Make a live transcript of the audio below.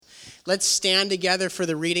Let's stand together for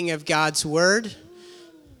the reading of God's word.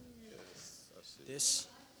 This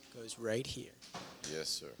goes right here. Yes,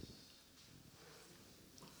 sir.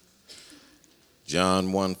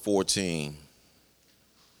 John 1:14.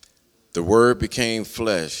 The Word became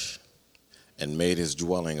flesh and made his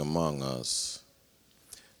dwelling among us.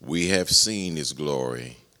 We have seen his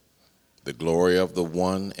glory, the glory of the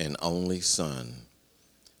one and only Son,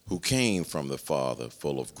 who came from the Father,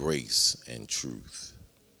 full of grace and truth.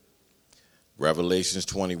 Revelations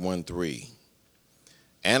 21:3.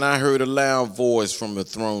 And I heard a loud voice from the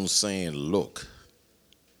throne saying, Look,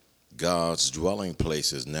 God's dwelling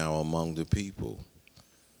place is now among the people,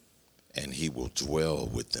 and he will dwell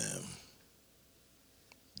with them.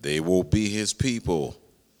 They will be his people,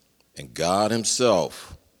 and God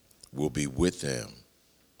himself will be with them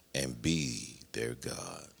and be their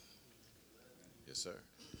God. Yes, sir.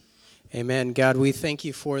 Amen. God, we thank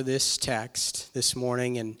you for this text this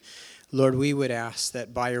morning. And Lord, we would ask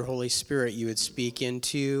that by your Holy Spirit you would speak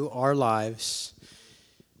into our lives.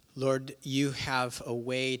 Lord, you have a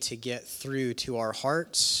way to get through to our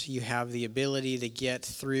hearts. You have the ability to get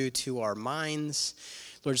through to our minds.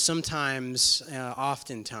 Lord, oftentimes,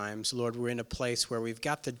 Lord, we're in a place where we've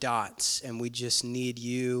got the dots and we just need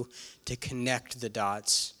you to connect the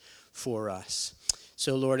dots for us.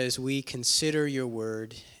 So, Lord, as we consider your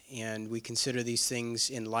word and we consider these things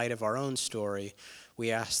in light of our own story, we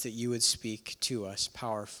ask that you would speak to us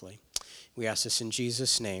powerfully. We ask this in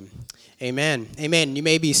Jesus' name. Amen. Amen. You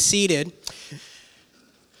may be seated.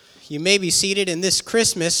 You may be seated. In this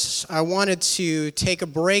Christmas, I wanted to take a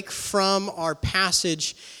break from our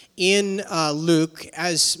passage in Luke.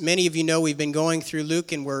 As many of you know, we've been going through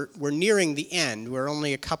Luke, and we're nearing the end. We're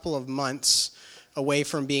only a couple of months away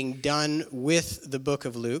from being done with the book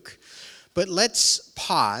of Luke. But let's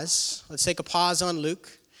pause. Let's take a pause on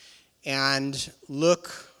Luke and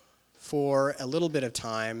look for a little bit of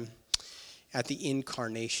time at the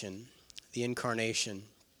incarnation. The incarnation.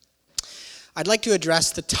 I'd like to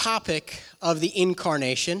address the topic of the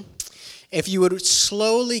incarnation. If you would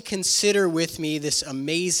slowly consider with me this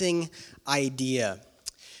amazing idea.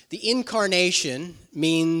 The incarnation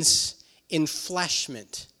means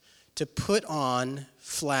enfleshment, to put on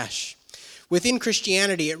flesh. Within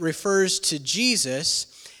Christianity, it refers to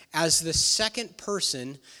Jesus as the second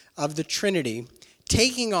person of the Trinity,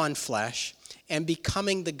 taking on flesh and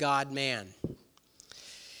becoming the God-man.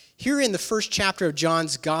 Here in the first chapter of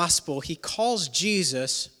John's Gospel, he calls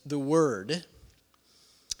Jesus the Word.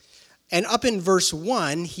 And up in verse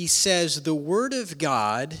 1, he says the Word of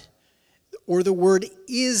God, or the Word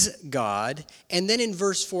is God. And then in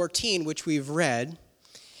verse 14, which we've read,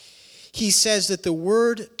 he says that the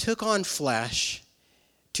Word took on flesh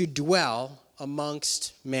to dwell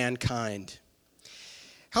amongst mankind.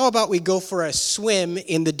 How about we go for a swim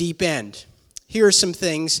in the deep end? There are some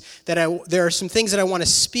things that I want to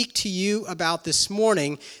speak to you about this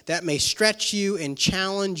morning that may stretch you and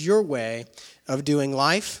challenge your way of doing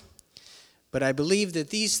life. But I believe that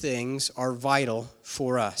these things are vital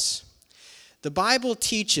for us. The Bible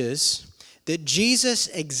teaches that Jesus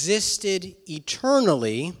existed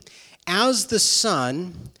eternally as the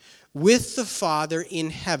Son with the Father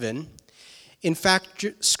in heaven. In fact,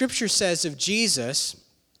 Scripture says of Jesus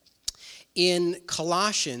in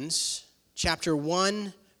Colossians chapter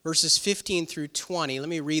 1, verses 15 through 20. Let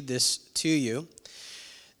me read this to you.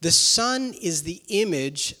 The Son is the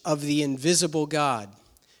image of the invisible God,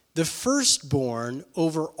 the firstborn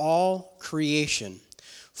over all creation.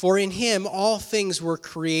 For in him all things were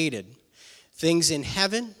created, things in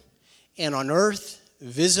heaven and on earth,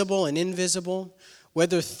 visible and invisible,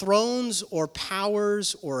 whether thrones or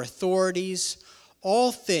powers or authorities,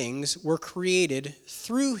 all things were created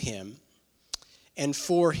through him and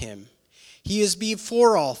for him. He is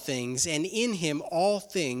before all things, and in him all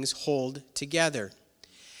things hold together.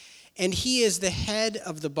 And he is the head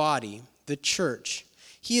of the body, the church.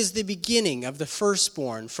 He is the beginning of the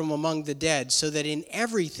firstborn from among the dead, so that in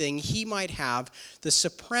everything he might have the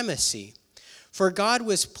supremacy. For God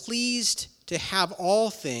was pleased to have all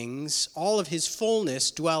things, all of his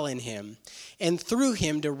fullness, dwell in him, and through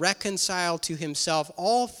him to reconcile to himself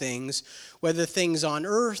all things, whether things on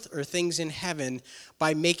earth or things in heaven,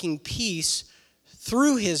 by making peace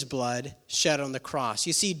through his blood shed on the cross.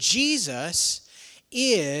 You see, Jesus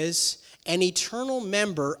is an eternal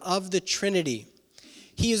member of the Trinity.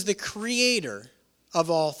 He is the creator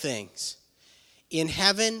of all things in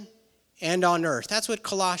heaven and on earth. That's what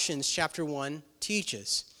Colossians chapter 1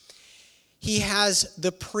 teaches. He has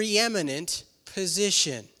the preeminent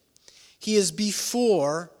position. He is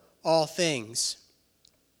before all things.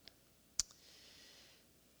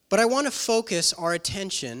 But I want to focus our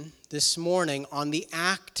attention this morning on the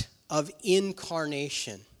act of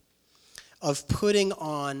incarnation, of putting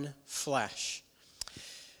on flesh.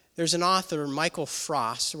 There's an author, Michael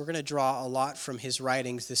Frost. We're going to draw a lot from his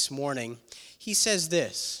writings this morning. He says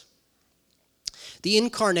this: the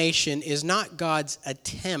incarnation is not God's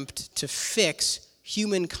attempt to fix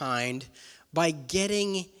humankind by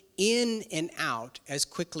getting in and out as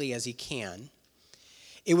quickly as he can.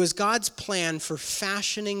 It was God's plan for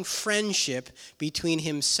fashioning friendship between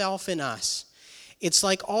himself and us. It's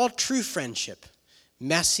like all true friendship: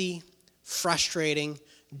 messy, frustrating,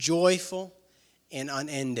 joyful, and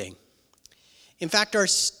unending. In fact, our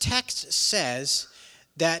text says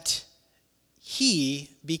that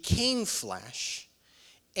he became flesh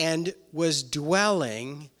and was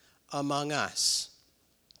dwelling among us.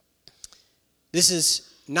 This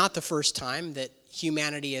is not the first time that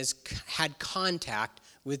humanity has had contact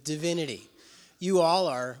with divinity. You all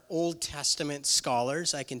are Old Testament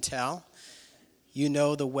scholars, I can tell. You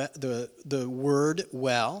know the word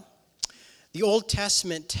well. The Old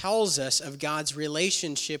Testament tells us of God's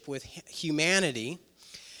relationship with humanity.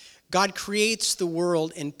 God creates the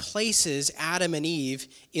world and places Adam and Eve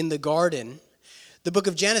in the garden. The book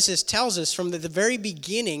of Genesis tells us from the very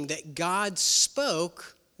beginning that God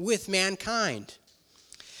spoke with mankind.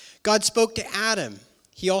 God spoke to Adam.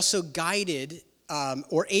 He also guided,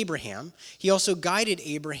 Abraham. He also guided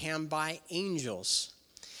Abraham by angels.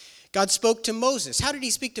 God spoke to Moses. How did he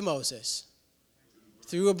speak to Moses?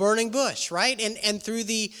 Through a burning bush, right? And through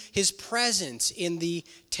his presence in the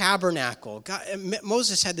tabernacle.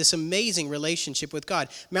 Moses had this amazing relationship with God.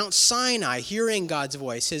 Mount Sinai, hearing God's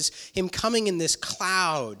voice, him coming in this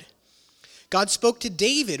cloud. God spoke to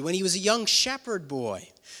David when he was a young shepherd boy.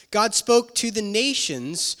 God spoke to the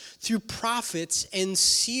nations through prophets and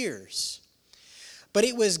seers. But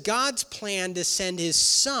it was God's plan to send his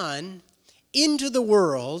Son into the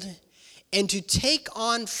world and to take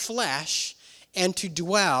on flesh and to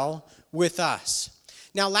dwell with us.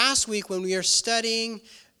 Now, last week when we were studying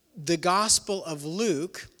the Gospel of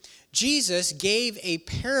Luke, Jesus gave a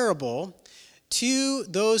parable to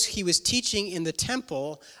those he was teaching in the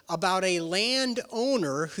temple about a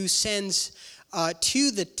landowner who sends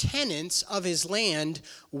to the tenants of his land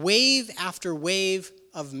wave after wave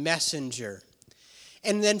of messenger.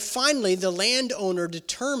 And then finally, the landowner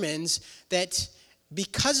determines that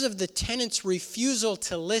because of the tenant's refusal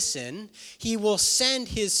to listen, he will send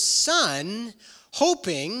his son,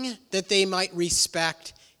 hoping that they might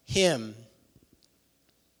respect him.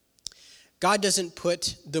 God doesn't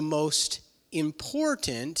put the most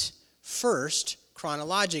important first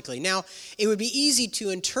chronologically. Now, it would be easy to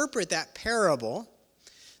interpret that parable,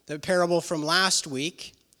 the parable from last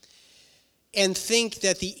week, and think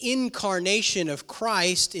that the incarnation of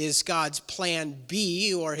Christ is God's plan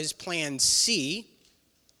B or his plan C.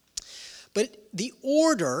 But the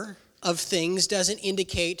order of things doesn't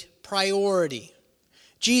indicate priority.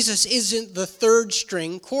 Jesus isn't the third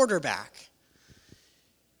string quarterback.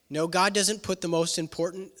 No, God doesn't put the most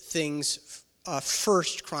important things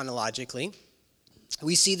first chronologically.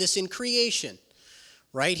 We see this in creation,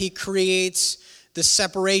 right? He creates the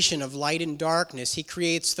separation of light and darkness. He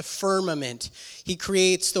creates the firmament. He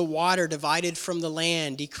creates the water divided from the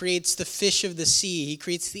land. He creates the fish of the sea. He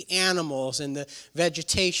creates the animals and the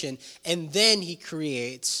vegetation. And then he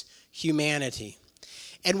creates humanity.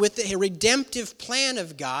 And with the redemptive plan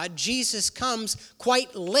of God, Jesus comes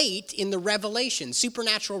quite late in the revelation,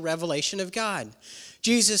 supernatural revelation of God.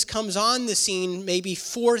 Jesus comes on the scene maybe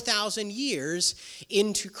 4,000 years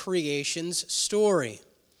into creation's story.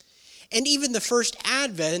 And even the first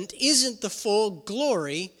advent isn't the full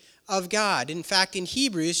glory of God. In fact, in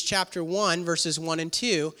Hebrews chapter 1, verses 1 and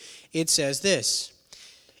 2, it says this: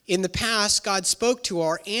 in the past, God spoke to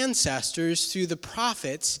our ancestors through the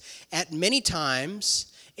prophets at many times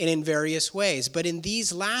and in various ways. But in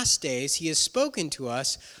these last days, he has spoken to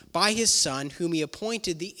us by his Son, whom he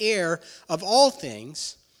appointed the heir of all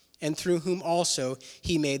things, and through whom also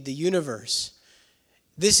he made the universe.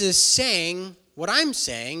 This is saying what I'm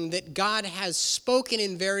saying, that God has spoken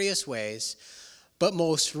in various ways, but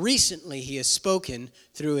most recently he has spoken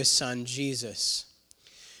through his Son Jesus.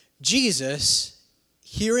 Jesus,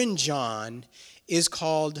 here in John, is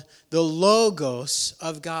called the Logos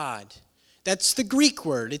of God. That's the Greek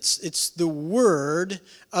word. It's the Word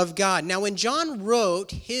of God. Now, when John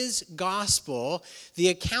wrote his gospel, the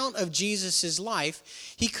account of Jesus'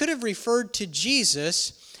 life, he could have referred to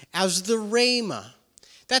Jesus as the Rhema.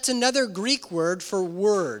 That's another Greek word for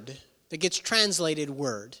word that gets translated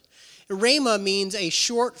word. Rhema means a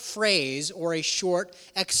short phrase or a short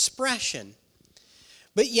expression.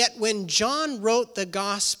 But yet when John wrote the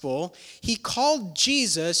gospel, he called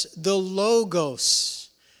Jesus the Logos.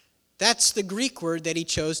 That's the Greek word that he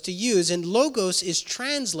chose to use. And Logos is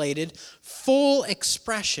translated full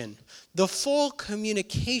expression, the full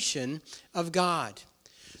communication of God.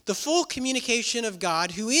 The full communication of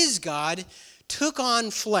God, who is God, took on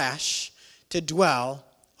flesh to dwell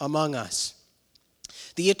among us.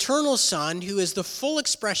 The eternal Son, who is the full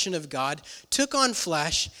expression of God, took on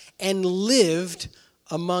flesh and lived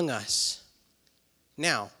among us.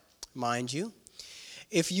 Now, mind you,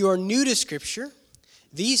 if you are new to Scripture,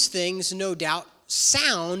 these things no doubt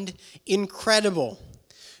sound incredible.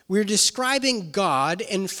 We're describing God,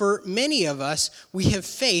 and for many of us, we have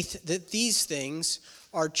faith that these things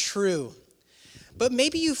are true. But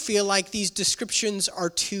maybe you feel like these descriptions are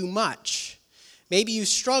too much. Maybe you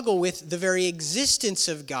struggle with the very existence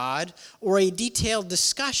of God or a detailed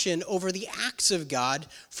discussion over the acts of God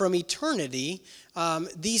from eternity.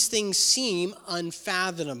 These things seem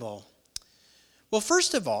unfathomable. Well,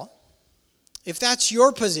 first of all, if that's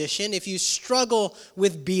your position, if you struggle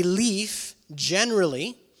with belief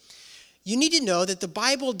generally, you need to know that the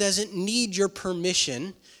Bible doesn't need your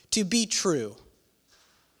permission to be true.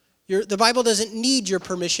 The Bible doesn't need your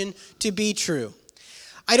permission to be true.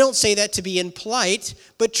 I don't say that to be impolite,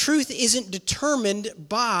 but truth isn't determined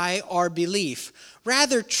by our belief.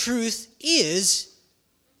 Rather, truth is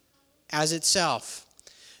as itself.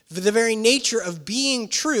 The very nature of being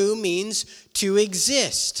true means to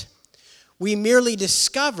exist. We merely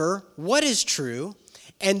discover what is true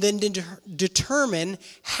and then determine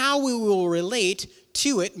how we will relate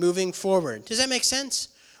to it moving forward. Does that make sense?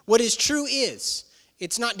 What is true is.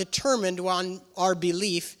 It's not determined on our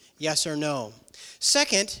belief, yes or no.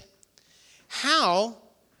 Second, how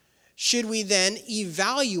should we then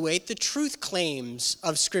evaluate the truth claims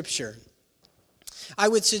of Scripture? I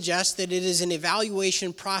would suggest that it is an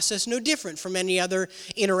evaluation process no different from any other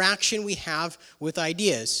interaction we have with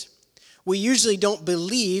ideas. We usually don't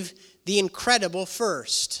believe the incredible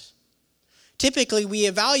first. Typically, we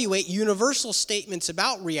evaluate universal statements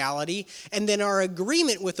about reality, and then our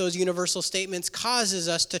agreement with those universal statements causes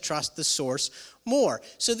us to trust the source more.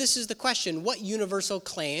 So this is the question: what universal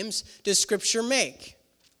claims does Scripture make?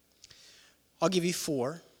 I'll give you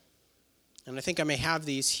 4, and I think I may have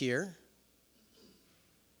these here.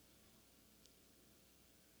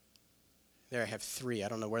 There, I have 3. I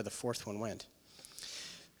don't know where the 4th one went.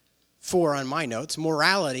 4 on my notes.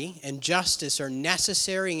 Morality and justice are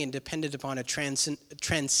necessary and dependent upon a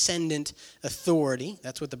transcendent authority.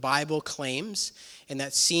 That's what the Bible claims, and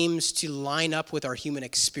that seems to line up with our human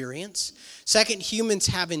experience. Second, humans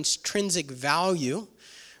have intrinsic value,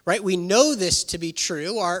 right? We know this to be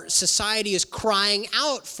true. Our society is crying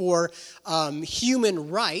out for human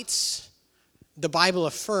rights. The Bible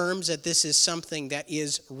affirms that this is something that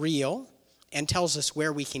is real and tells us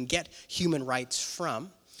where we can get human rights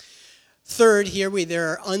from. Third, there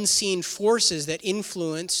are unseen forces that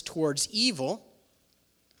influence towards evil,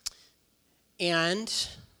 and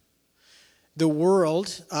the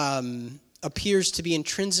world appears to be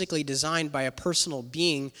intrinsically designed by a personal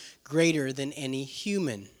being greater than any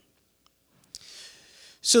human.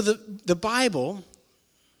 So the Bible,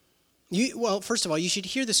 first of all, you should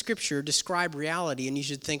hear the Scripture describe reality, and you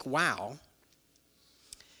should think, wow,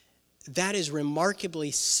 that is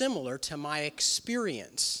remarkably similar to my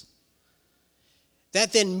experience.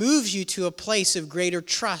 That then moves you to a place of greater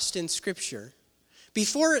trust in Scripture.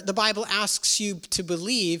 Before the Bible asks you to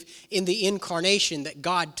believe in the incarnation, that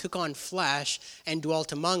God took on flesh and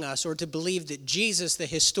dwelt among us, or to believe that Jesus, the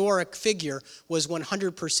historic figure, was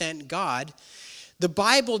 100% God, the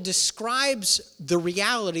Bible describes the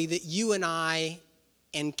reality that you and I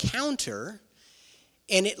encounter,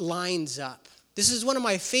 and it lines up. This is one of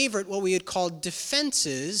my favorite, what we would call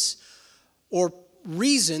defenses or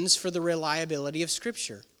reasons for the reliability of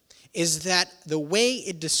Scripture, is that the way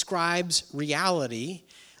it describes reality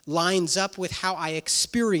lines up with how I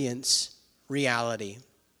experience reality.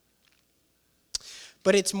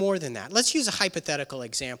 But it's more than that. Let's use a hypothetical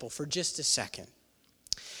example for just a second.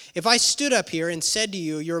 If I stood up here and said to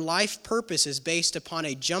you, your life purpose is based upon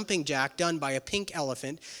a jumping jack done by a pink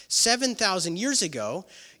elephant 7,000 years ago,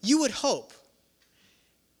 you would hope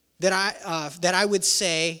that I would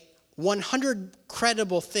say 100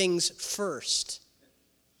 credible things first.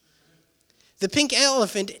 The pink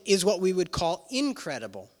elephant is what we would call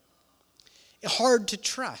incredible, hard to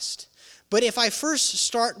trust. But if I first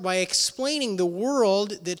start by explaining the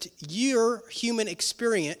world that your human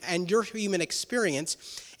experience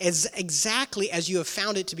is exactly as you have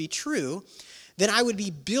found it to be true, then I would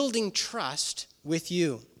be building trust with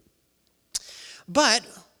you. But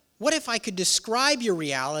What if I could describe your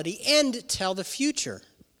reality and tell the future?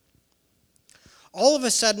 All of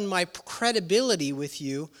a sudden, my credibility with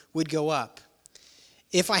you would go up.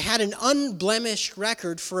 If I had an unblemished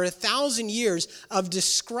record for 1,000 years of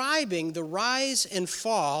describing the rise and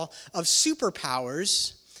fall of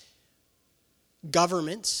superpowers,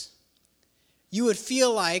 governments, you would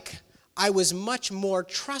feel like I was much more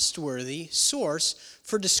trustworthy source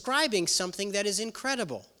for describing something that is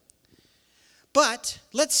incredible. But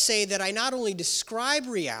let's say that I not only describe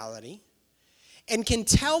reality and can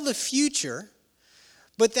tell the future,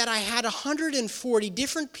 but that I had 140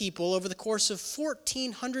 different people over the course of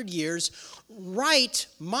 1,400 years write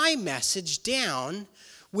my message down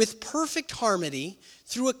with perfect harmony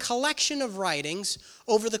through a collection of writings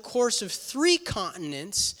over the course of 3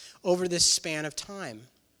 continents over this span of time.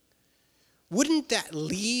 Wouldn't that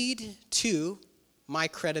lead to my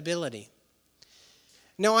credibility?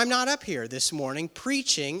 No, I'm not up here this morning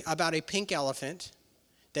preaching about a pink elephant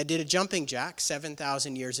that did a jumping jack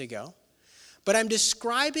 7,000 years ago. But I'm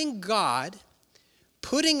describing God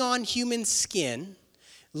putting on human skin,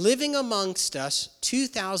 living amongst us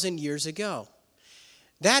 2,000 years ago.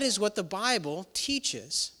 That is what the Bible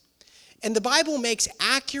teaches. And the Bible makes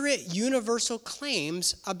accurate, universal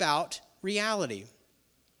claims about reality.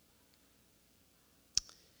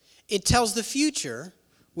 It tells the future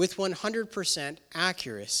with 100%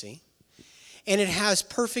 accuracy. And it has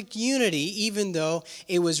perfect unity, even though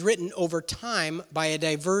it was written over time by a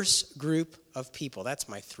diverse group of people. That's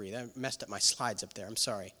my 3. That messed up my slides up there. I'm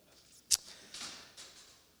sorry.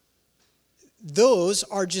 Those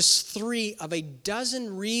are just 3 of a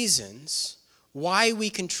dozen reasons why we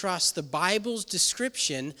can trust the Bible's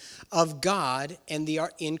description of God and the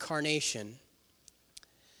incarnation.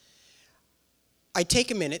 I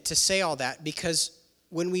take a minute to say all that because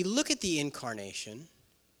when we look at the incarnation,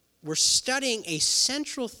 we're studying a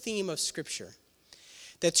central theme of Scripture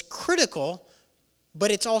that's critical,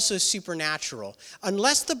 but it's also supernatural.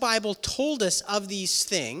 Unless the Bible told us of these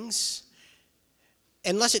things,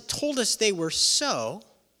 unless it told us they were so,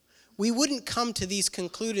 we wouldn't come to these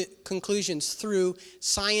conclusions through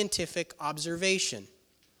scientific observation.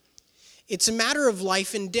 It's a matter of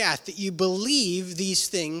life and death that you believe these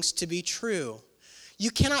things to be true. You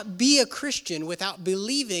cannot be a Christian without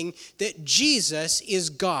believing that Jesus is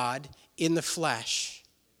God in the flesh.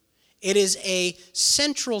 It is a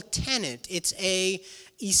central tenet. It's an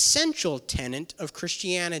essential tenet of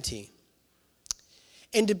Christianity.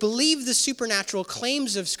 And to believe the supernatural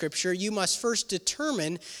claims of Scripture, you must first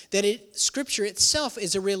determine that Scripture itself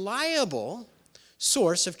is a reliable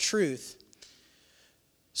source of truth.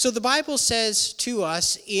 So the Bible says to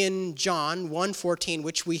us in John 1:14,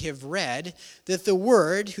 which we have read, that the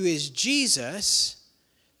Word, who is Jesus,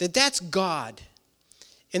 that's God,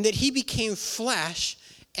 and that he became flesh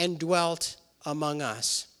and dwelt among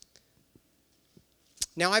us.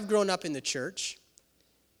 Now, I've grown up in the church,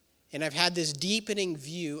 and I've had this deepening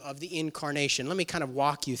view of the incarnation. Let me kind of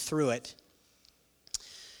walk you through it.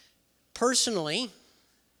 Personally,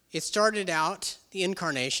 it started out, the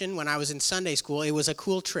incarnation, when I was in Sunday school. It was a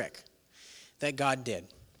cool trick that God did.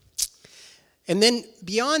 And then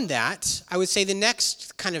beyond that, I would say the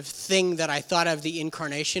next kind of thing that I thought of the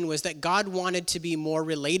incarnation was that God wanted to be more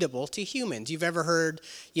relatable to humans. You've ever heard,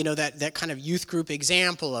 that kind of youth group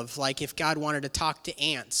example of like if God wanted to talk to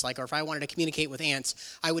ants, or if I wanted to communicate with ants,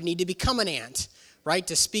 I would need to become an ant, right,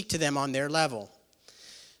 to speak to them on their level.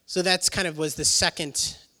 So that's kind of was the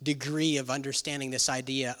second degree of understanding this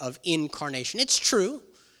idea of incarnation. It's true,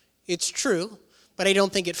 but I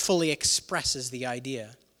don't think it fully expresses the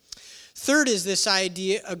idea. Third is this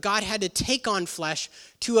idea of God had to take on flesh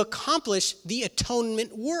to accomplish the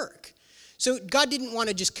atonement work. So God didn't want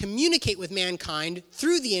to just communicate with mankind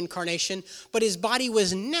through the incarnation, but his body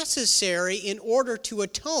was necessary in order to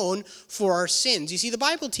atone for our sins. You see, the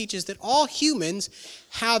Bible teaches that all humans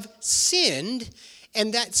have sinned,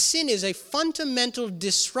 and that sin is a fundamental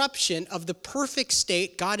disruption of the perfect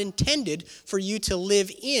state God intended for you to live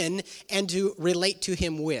in and to relate to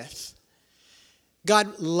him with.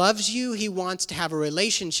 God loves you. He wants to have a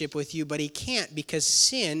relationship with you, but he can't because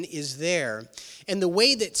sin is there. And the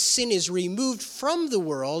way that sin is removed from the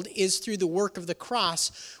world is through the work of the cross,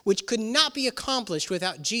 which could not be accomplished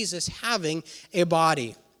without Jesus having a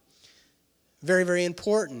body. Very, very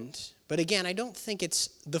important. But again, I don't think it's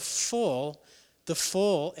the full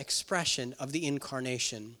expression of the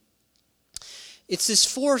incarnation. It's this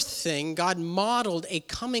fourth thing. God modeled a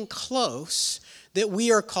coming close that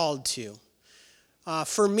we are called to.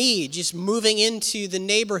 For me, just moving into the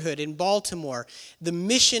neighborhood in Baltimore, the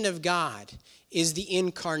mission of God is the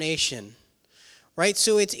incarnation, right?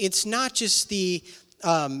 So it's not just the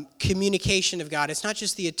communication of God. It's not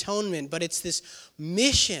just the atonement, but it's this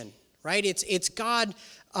mission, right? It's God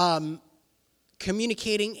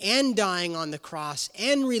communicating and dying on the cross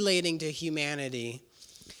and relating to humanity.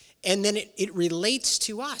 And then it relates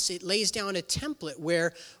to us. It lays down a template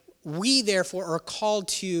where we, therefore, are called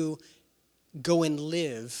to go and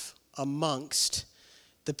live amongst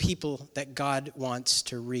the people that God wants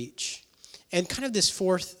to reach. And kind of this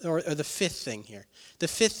fourth or the fifth thing here. The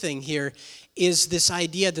fifth thing here is this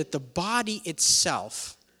idea that the body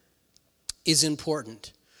itself is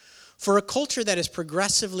important. For a culture that is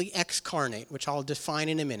progressively excarnate, which I'll define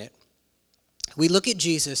in a minute, we look at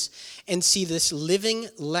Jesus and see this living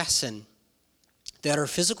lesson that our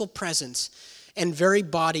physical presence and very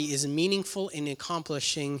body is meaningful in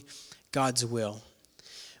accomplishing God's will.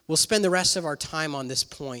 We'll spend the rest of our time on this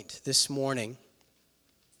point this morning.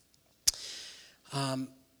 I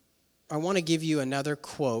want to give you another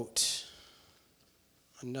quote.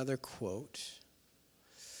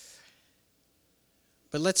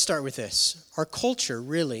 But let's start with this. Our culture,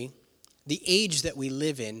 really, the age that we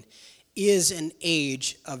live in, is an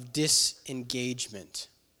age of disengagement.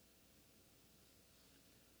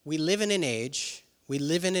 We live in an age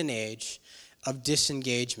of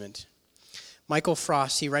disengagement. Michael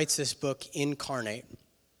Frost, he writes this book, Incarnate.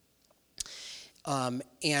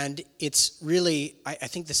 And it's really, I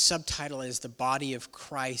think the subtitle is The Body of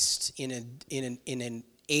Christ in an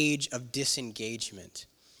Age of Disengagement.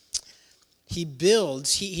 He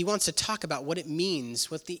wants to talk about what it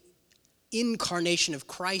means, what the incarnation of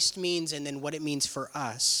Christ means, and then what it means for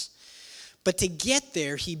us. But to get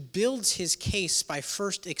there, he builds his case by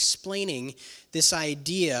first explaining this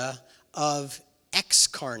idea of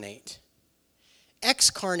excarnate.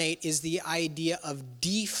 Excarnate is the idea of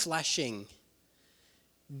defleshing.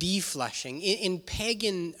 In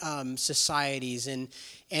pagan societies and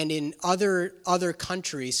in other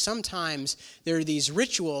countries, sometimes there are these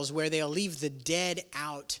rituals where they'll leave the dead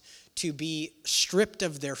out to be stripped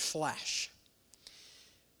of their flesh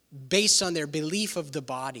based on their belief of the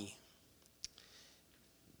body.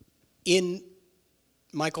 In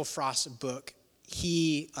Michael Frost's book,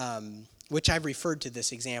 which I've referred to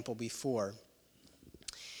this example before,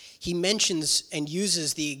 he mentions and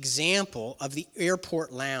uses the example of the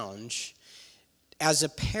airport lounge as a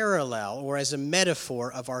parallel or as a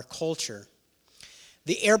metaphor of our culture.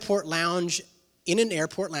 The airport lounge, in an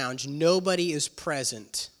airport lounge, nobody is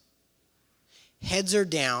present. Heads are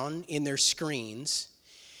down in their screens.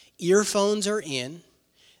 Earphones are in.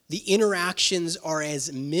 The interactions are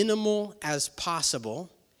as minimal as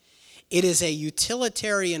possible. It is a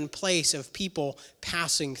utilitarian place of people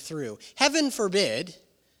passing through. Heaven forbid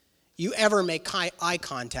you ever make eye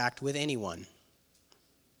contact with anyone,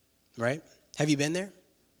 right? Have you been there?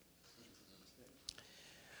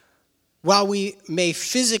 While we may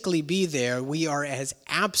physically be there, we are as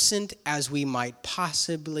absent as we might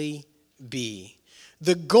possibly be.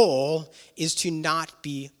 The goal is to not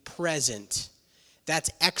be present. That's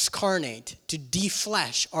excarnate, to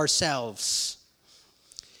deflesh ourselves.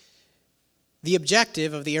 The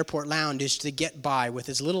objective of the airport lounge is to get by with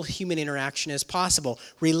as little human interaction as possible.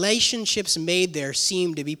 Relationships made there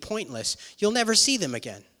seem to be pointless. You'll never see them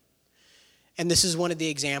again. And this is one of the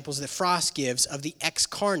examples that Frost gives of the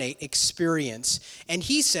excarnate experience. And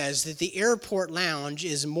he says that the airport lounge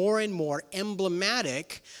is more and more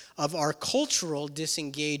emblematic of our cultural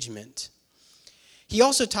disengagement. He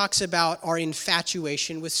also talks about our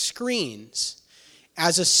infatuation with screens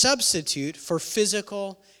as a substitute for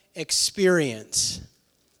physical experience. Can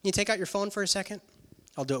you take out your phone for a second?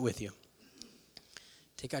 I'll do it with you.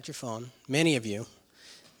 Take out your phone. Many of you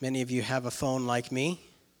have a phone like me.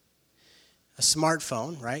 A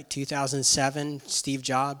smartphone, right? 2007, Steve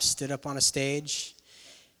Jobs stood up on a stage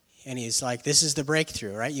and he's like, this is the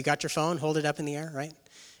breakthrough, right? You got your phone, hold it up in the air, right?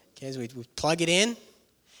 Okay, so we plug it in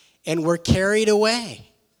and we're carried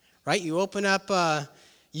away, right? You open up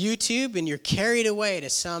YouTube and you're carried away to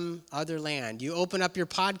some other land. You open up your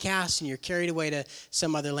podcast and you're carried away to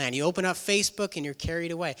some other land. You open up Facebook and you're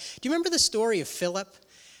carried away. Do you remember the story of Philip?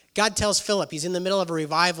 God tells Philip, he's in the middle of a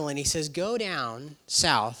revival, and he says, go down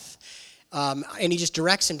south. And he just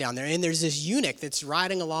directs him down there. And there's this eunuch that's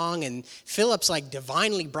riding along, and Philip's like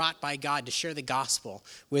divinely brought by God to share the gospel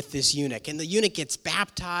with this eunuch. And the eunuch gets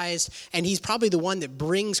baptized, and he's probably the one that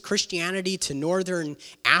brings Christianity to northern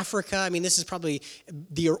Africa. I mean, this is probably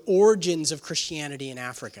the origins of Christianity in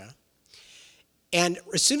Africa. And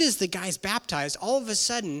as soon as the guy's baptized, all of a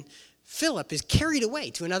sudden, Philip is carried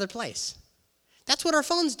away to another place. That's what our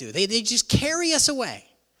phones do. They just carry us away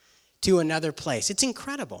to another place. It's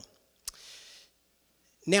incredible.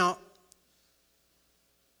 Now,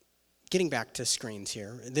 getting back to screens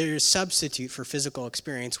here, they're a substitute for physical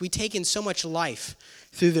experience. We take in so much life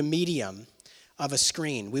through the medium of a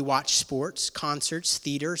screen. We watch sports, concerts,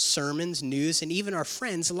 theater, sermons, news, and even our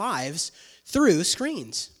friends' lives through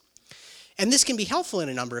screens. And this can be helpful in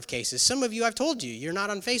a number of cases. Some of you, I've told you, you're not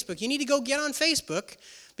on Facebook. You need to go get on Facebook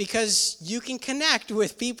because you can connect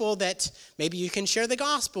with people that maybe you can share the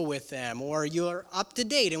gospel with them, or you're up to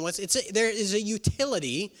date. And there is a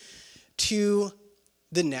utility to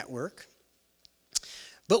the network.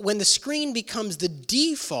 But when the screen becomes the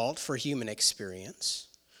default for human experience,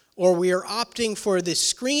 or we are opting for the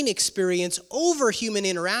screen experience over human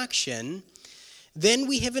interaction, then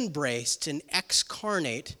we have embraced an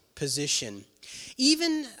excarnate position.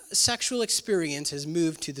 Even sexual experience has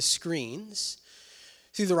moved to the screens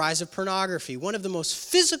through the rise of pornography. One of the most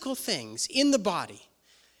physical things in the body,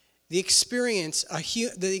 the experience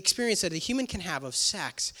that a human can have of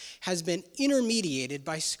sex has been intermediated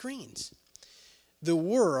by screens. The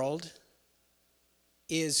world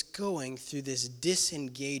is going through this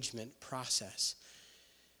disengagement process.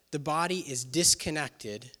 The body is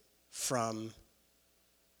disconnected from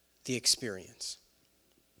the experience.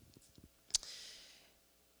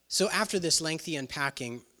 So after this lengthy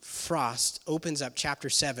unpacking, Frost opens up chapter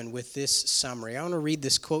 7 with this summary. I want to read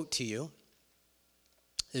this quote to you.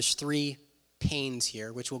 There's 3 panes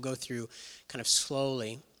here, which we'll go through kind of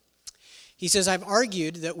slowly. He says, I've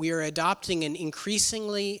argued that we are adopting an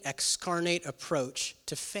increasingly excarnate approach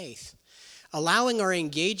to faith, allowing our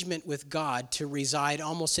engagement with God to reside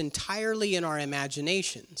almost entirely in our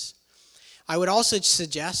imaginations. I would also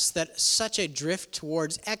suggest that such a drift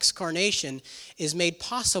towards excarnation is made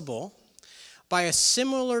possible by a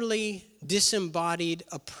similarly disembodied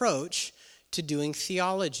approach to doing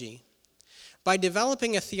theology. By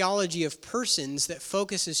developing a theology of persons that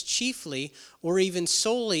focuses chiefly or even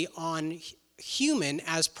solely on human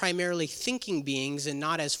as primarily thinking beings and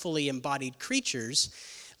not as fully embodied creatures,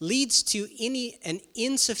 leads to an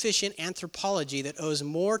insufficient anthropology that owes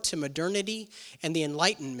more to modernity and the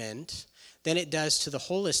Enlightenment than it does to the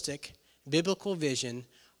holistic biblical vision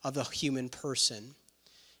of the human person.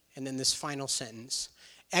 And then this final sentence,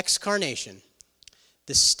 excarnation,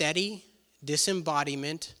 the steady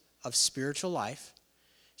disembodiment of spiritual life,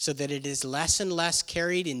 so that it is less and less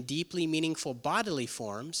carried in deeply meaningful bodily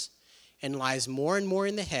forms and lies more and more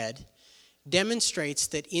in the head, demonstrates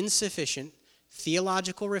that insufficient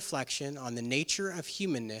theological reflection on the nature of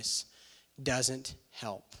humanness doesn't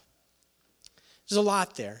help. There's a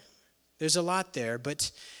lot there,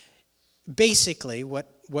 but basically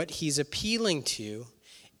what he's appealing to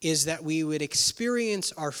is that we would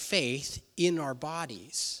experience our faith in our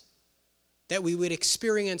bodies, that we would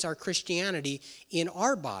experience our Christianity in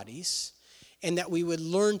our bodies, and that we would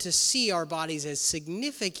learn to see our bodies as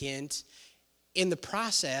significant in the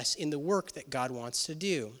process, in the work that God wants to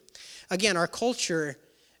do. Again, our culture,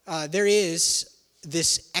 there is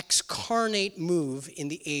this excarnate move in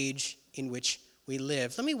the age in which we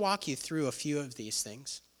live. Let me walk you through a few of these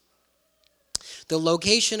things. The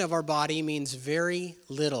location of our body means very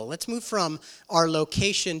little. Let's move from our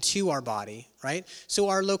location to our body, right? So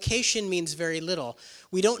our location means very little.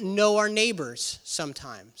 We don't know our neighbors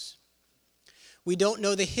sometimes. We don't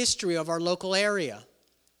know the history of our local area.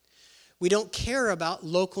 We don't care about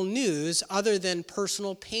local news other than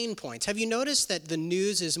personal pain points. Have you noticed that the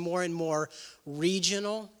news is more and more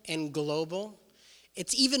regional and global?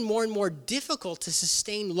 It's even more and more difficult to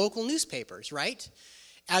sustain local newspapers, right?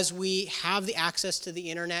 As we have the access to the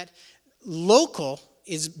internet, local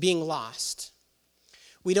is being lost.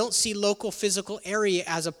 We don't see local physical area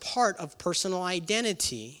as a part of personal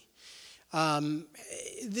identity.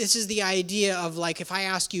 This is the idea of, like, if I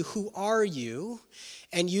ask you, who are you?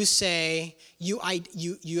 And you say, you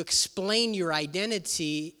explain your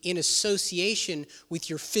identity in association with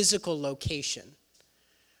your physical location.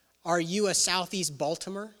 Are you a Southeast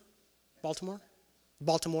Baltimorean?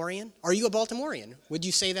 Are you a Baltimorean? Would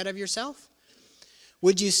you say that of yourself?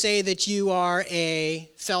 Would you say that you are a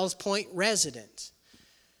Fells Point resident?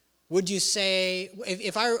 Would you say,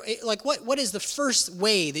 what is the first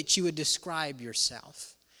way that you would describe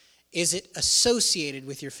yourself? Is it associated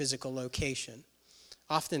with your physical location?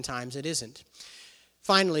 Oftentimes it isn't.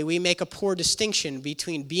 Finally, we make a poor distinction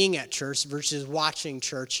between being at church versus watching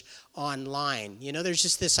church online. You know, there's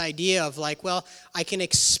just this idea of I can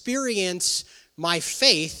experience my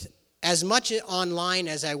faith as much online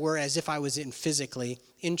as if I was physically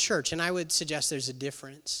in church. And I would suggest there's a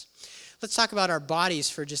difference. Let's talk about our bodies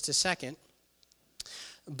for just a second.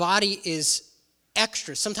 Body is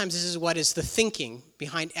extra. Sometimes this is what is the thinking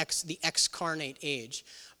behind the excarnate age.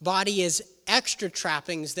 Body is extra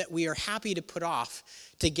trappings that we are happy to put off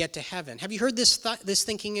to get to heaven. Have you heard this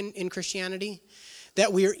thinking in Christianity?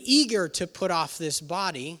 That we are eager to put off this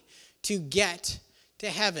body to get to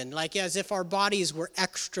heaven, like as if our bodies were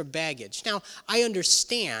extra baggage. Now, I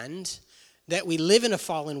understand that we live in a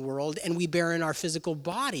fallen world and we bear in our physical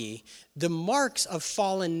body the marks of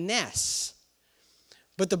fallenness.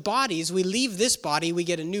 But the bodies, we leave this body, we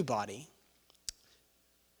get a new body.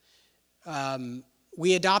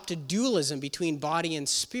 We adopt a dualism between body and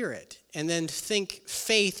spirit, and then think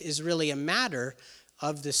faith is really a matter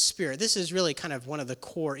of the spirit. This is really kind of one of the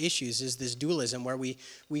core issues, is this dualism where we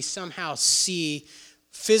somehow see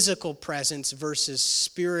physical presence versus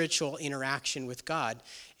spiritual interaction with God.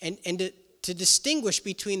 And to distinguish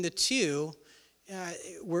between the two,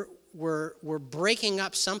 we're breaking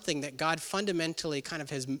up something that God fundamentally kind of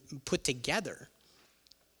has put together.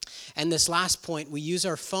 And this last point, we use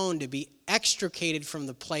our phone to be extricated from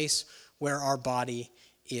the place where our body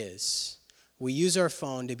is. We use our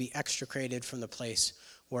phone to be extricated from the place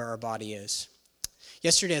where our body is.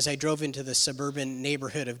 Yesterday, as I drove into the suburban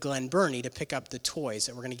neighborhood of Glen Burnie to pick up the toys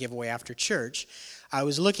that we're going to give away after church, I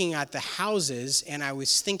was looking at the houses and I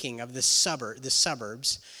was thinking of the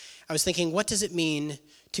suburbs. I was thinking, what does it mean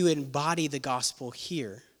to embody the gospel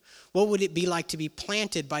here? What would it be like to be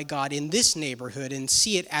planted by God in this neighborhood and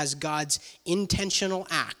see it as God's intentional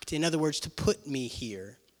act? In other words, to put me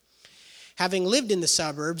here. Having lived in the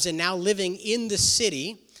suburbs and now living in the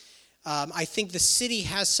city, I think the city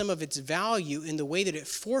has some of its value in the way that it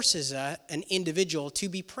forces an individual to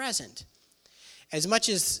be present. As much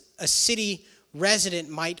as a city resident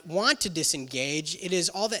might want to disengage, it is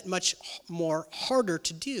all that much more harder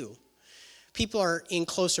to do. People are in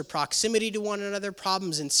closer proximity to one another.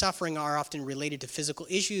 Problems and suffering are often related to physical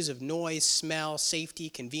issues of noise, smell, safety,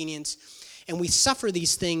 convenience, and we suffer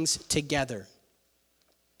these things together.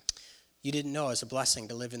 You didn't know it was a blessing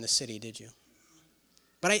to live in the city, did you?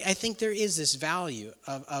 But I think there is this value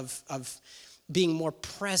of being more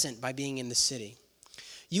present by being in the city.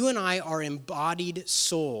 You and I are embodied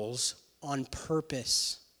souls on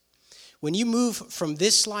purpose. When you move from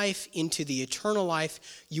this life into the eternal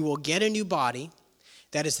life, you will get a new body.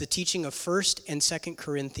 That is the teaching of 1 and 2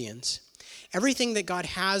 Corinthians. Everything that God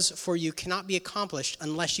has for you cannot be accomplished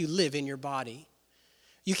unless you live in your body.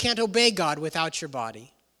 You can't obey God without your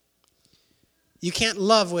body. You can't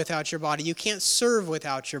love without your body. You can't serve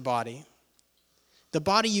without your body. The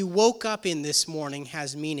body you woke up in this morning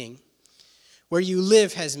has meaning. Where you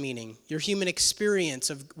live has meaning. Your human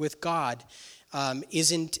experience with God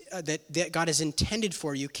that God has intended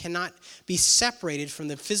for you cannot be separated from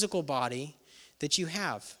the physical body that you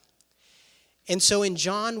have. And so in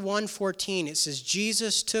John 1:14, it says,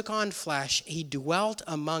 Jesus took on flesh. He dwelt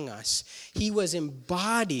among us. He was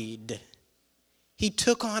embodied. He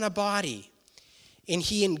took on a body. And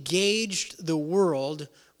he engaged the world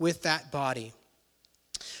with that body.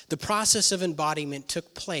 The process of embodiment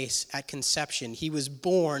took place at conception. He was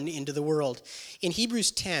born into the world. In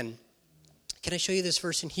Hebrews 10, can I show you this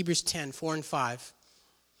verse in Hebrews 10, 4 and 5?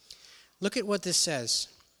 Look at what this says.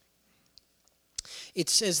 It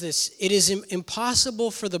says this, it is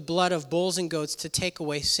impossible for the blood of bulls and goats to take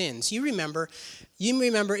away sins. You remember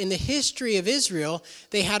in the history of Israel,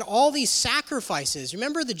 they had all these sacrifices.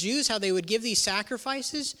 Remember the Jews, how they would give these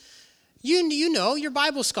sacrifices? You know, you're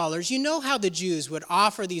Bible scholars, you know how the Jews would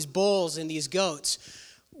offer these bulls and these goats.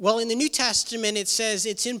 Well, in the New Testament, it says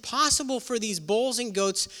it's impossible for these bulls and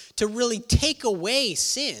goats to really take away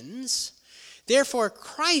sins. Therefore,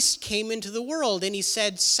 Christ came into the world and he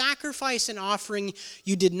said, sacrifice and offering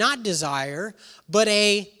you did not desire, but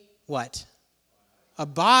what? A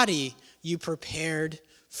body you prepared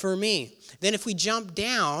for me. Then if we jump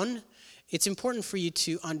down, it's important for you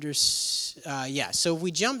to understand. So if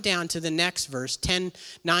we jump down to the next verse, 10,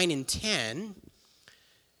 9, and 10,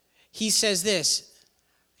 he says this,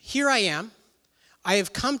 here I am, I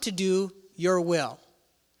have come to do your will.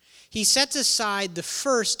 He sets aside the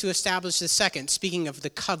first to establish the second, speaking of the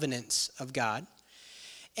covenants of God.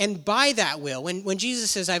 And by that will, when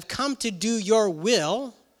Jesus says, I've come to do your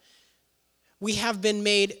will, we have been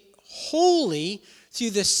made holy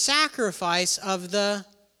through the sacrifice of the,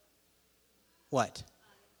 what?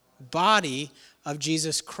 Body of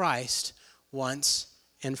Jesus Christ once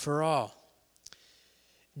and for all.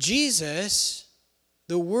 Jesus,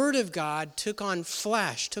 the Word of God, took on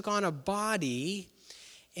flesh, took on a body,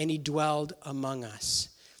 and he dwelled among us.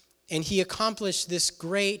 And he accomplished this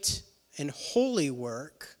great and holy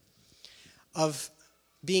work of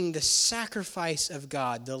being the sacrifice of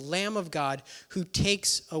God, the Lamb of God who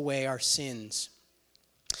takes away our sins.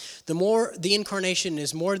 The incarnation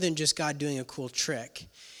is more than just God doing a cool trick.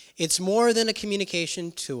 It's more than a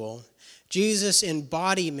communication tool. Jesus'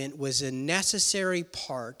 embodiment was a necessary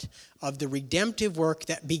part of the redemptive work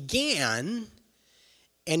that began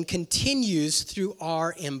and continues through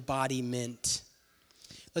our embodiment.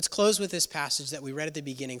 Let's close with this passage that we read at the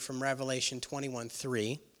beginning from Revelation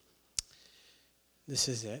 21:3. This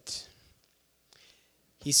is it.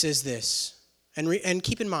 He says this, and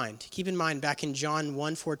keep in mind, back in John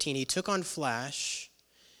 1:14, he took on flesh.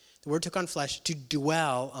 The Word took on flesh to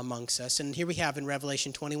dwell amongst us. And here we have in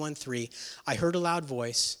Revelation 21:3, I heard a loud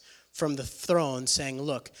voice from the throne saying,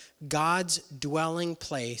 look, God's dwelling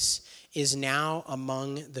place is now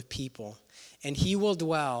among the people, and he will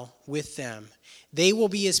dwell with them. They will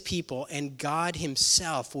be his people, and God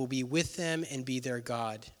himself will be with them and be their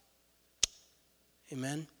God.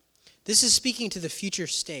 Amen? This is speaking to the future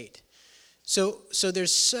state. So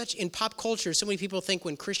there's such, in pop culture, so many people think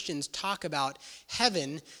when Christians talk about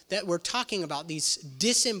heaven that we're talking about these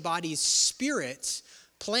disembodied spirits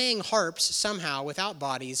playing harps somehow without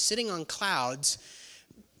bodies, sitting on clouds,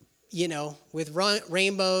 with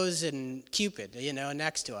rainbows and Cupid,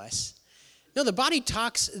 next to us. No,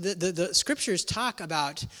 the scriptures talk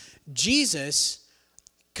about Jesus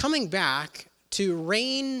coming back to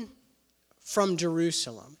reign from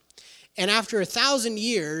Jerusalem. And after 1,000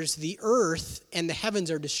 years, the earth and the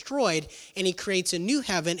heavens are destroyed, and he creates a new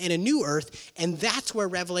heaven and a new earth, and that's where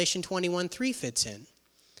Revelation 21:3 fits in.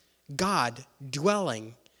 God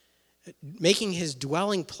dwelling, making his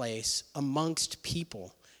dwelling place amongst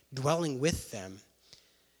people, dwelling with them.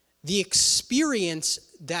 The experience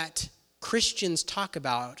that Christians talk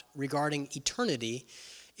about regarding eternity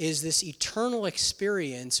is this eternal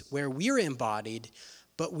experience where we're embodied,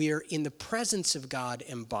 but we are in the presence of God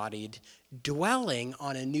embodied, dwelling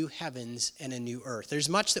on a new heavens and a new earth. There's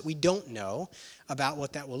much that we don't know about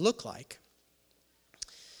what that will look like,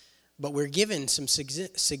 but we're given some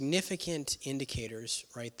significant indicators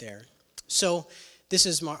right there. So this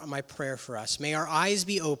is my prayer for us. May our eyes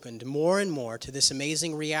be opened more and more to this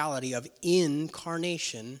amazing reality of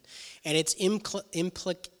incarnation and its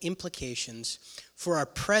implications for our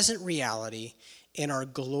present reality and our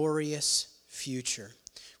glorious future.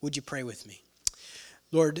 Would you pray with me?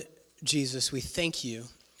 Lord Jesus, we thank you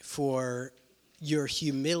for your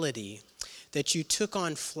humility, that you took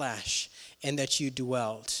on flesh and that you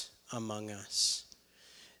dwelt among us.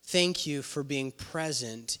 Thank you for being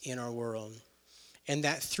present in our world, and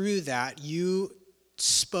that through that you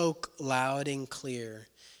spoke loud and clear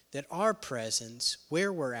that our presence,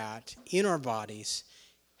 where we're at, in our bodies,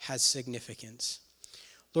 has significance.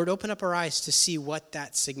 Lord, open up our eyes to see what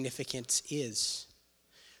that significance is.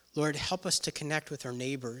 Lord, help us to connect with our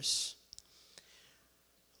neighbors.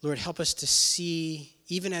 Lord, help us to see,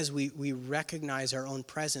 even as we recognize our own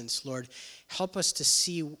presence, Lord, help us to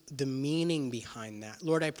see the meaning behind that.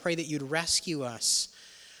 Lord, I pray that you'd rescue us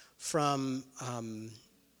from,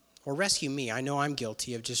 or rescue me. I know I'm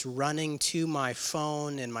guilty of just running to my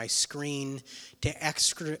phone and my screen to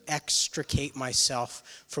extricate myself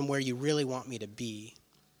from where you really want me to be,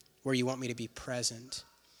 where you want me to be present.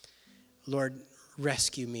 Lord,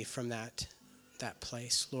 rescue me from that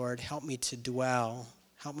place. Lord, help me to dwell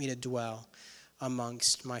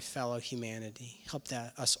amongst my fellow humanity. Help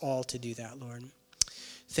us all to do that, Lord.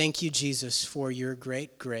 Thank you, Jesus, for your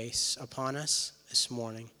great grace upon us this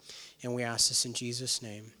morning. And we ask this in Jesus'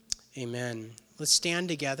 name. Amen. Let's stand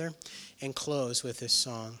together and close with this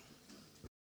song.